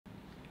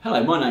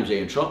Hello, my name's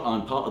Ian Trott.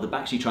 I'm part of the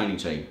Baxi training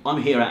team.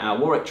 I'm here at our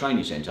Warwick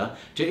Training Centre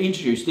to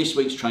introduce this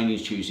week's Training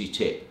Tuesday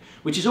tip,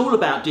 which is all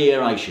about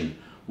deaeration,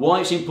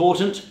 why it's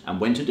important and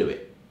when to do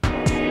it.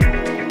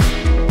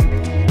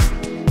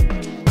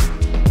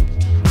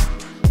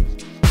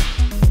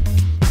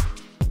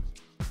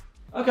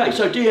 Okay,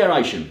 so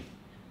deaeration.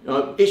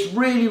 It's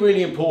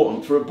really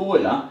important for a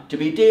boiler to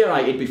be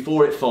deaerated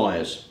before it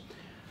fires.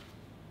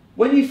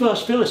 When you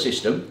first fill a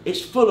system,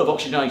 it's full of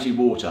oxygenated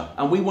water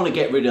and we want to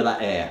get rid of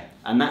that air,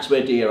 and that's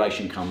where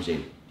deaeration comes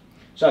in.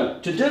 So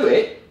to do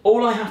it,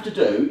 all I have to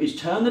do is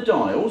turn the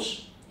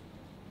dials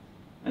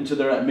until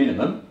they're at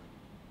minimum,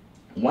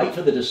 wait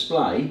for the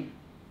display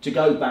to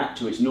go back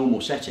to its normal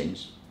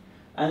settings,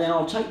 and then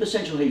I'll take the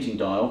central heating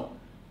dial,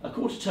 a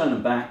quarter turn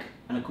them back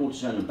and a quarter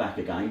turn them back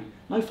again,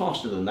 no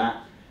faster than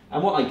that,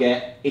 and what I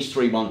get is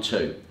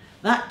 312.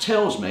 That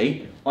tells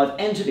me I've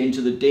entered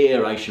into the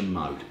deaeration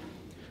mode.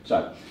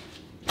 So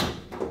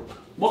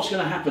what's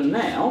going to happen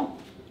now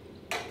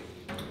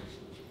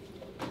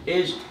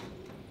is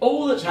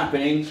all that's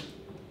happening,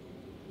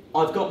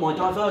 I've got my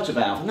diverter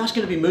valve and that's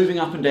going to be moving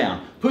up and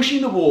down,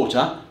 pushing the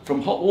water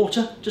from hot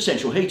water to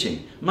central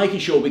heating, making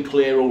sure we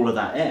clear all of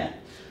that air.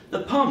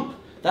 The pump,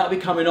 that'll be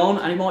coming on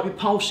and it might be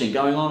pulsing,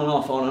 going on and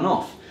off, on and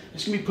off.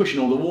 It's going to be pushing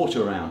all the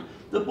water around.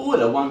 The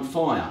boiler won't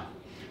fire.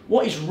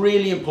 What is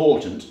really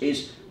important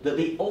is that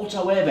the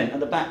auto air vent at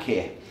the back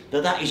here,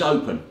 that is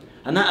open,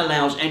 and that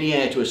allows any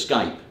air to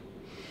escape.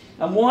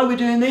 And why we're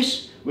doing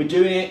this? We're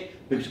doing it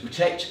to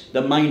protect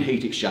the main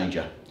heat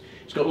exchanger.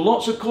 It's got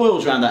lots of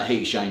coils around that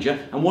heat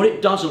exchanger, and what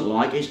it doesn't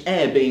like is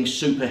air being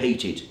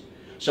superheated.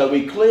 So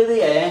we clear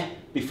the air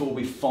before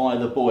we fire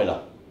the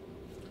boiler.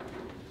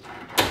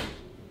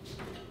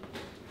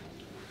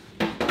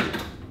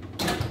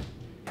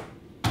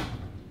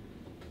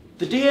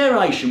 The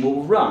deaeration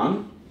will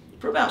run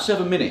for about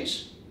 7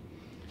 minutes.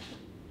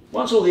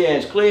 Once all the air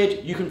is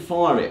cleared, you can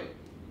fire it.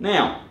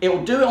 Now, it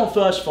will do it on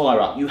first fire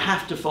up. You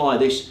have to fire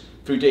this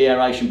through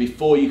deaeration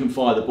before you can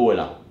fire the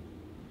boiler.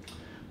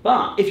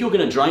 But if you're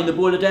going to drain the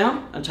boiler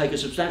down and take a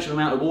substantial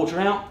amount of water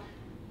out,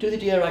 do the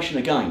deaeration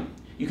again.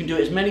 You can do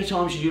it as many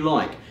times as you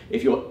like.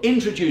 If you're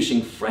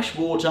introducing fresh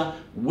water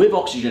with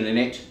oxygen in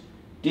it,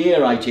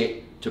 deaerate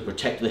it to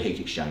protect the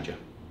heat exchanger.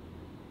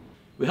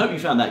 We hope you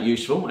found that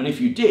useful, and if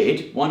you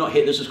did, why not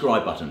hit the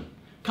subscribe button?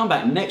 Come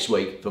back next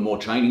week for more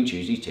Training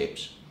Tuesday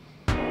tips.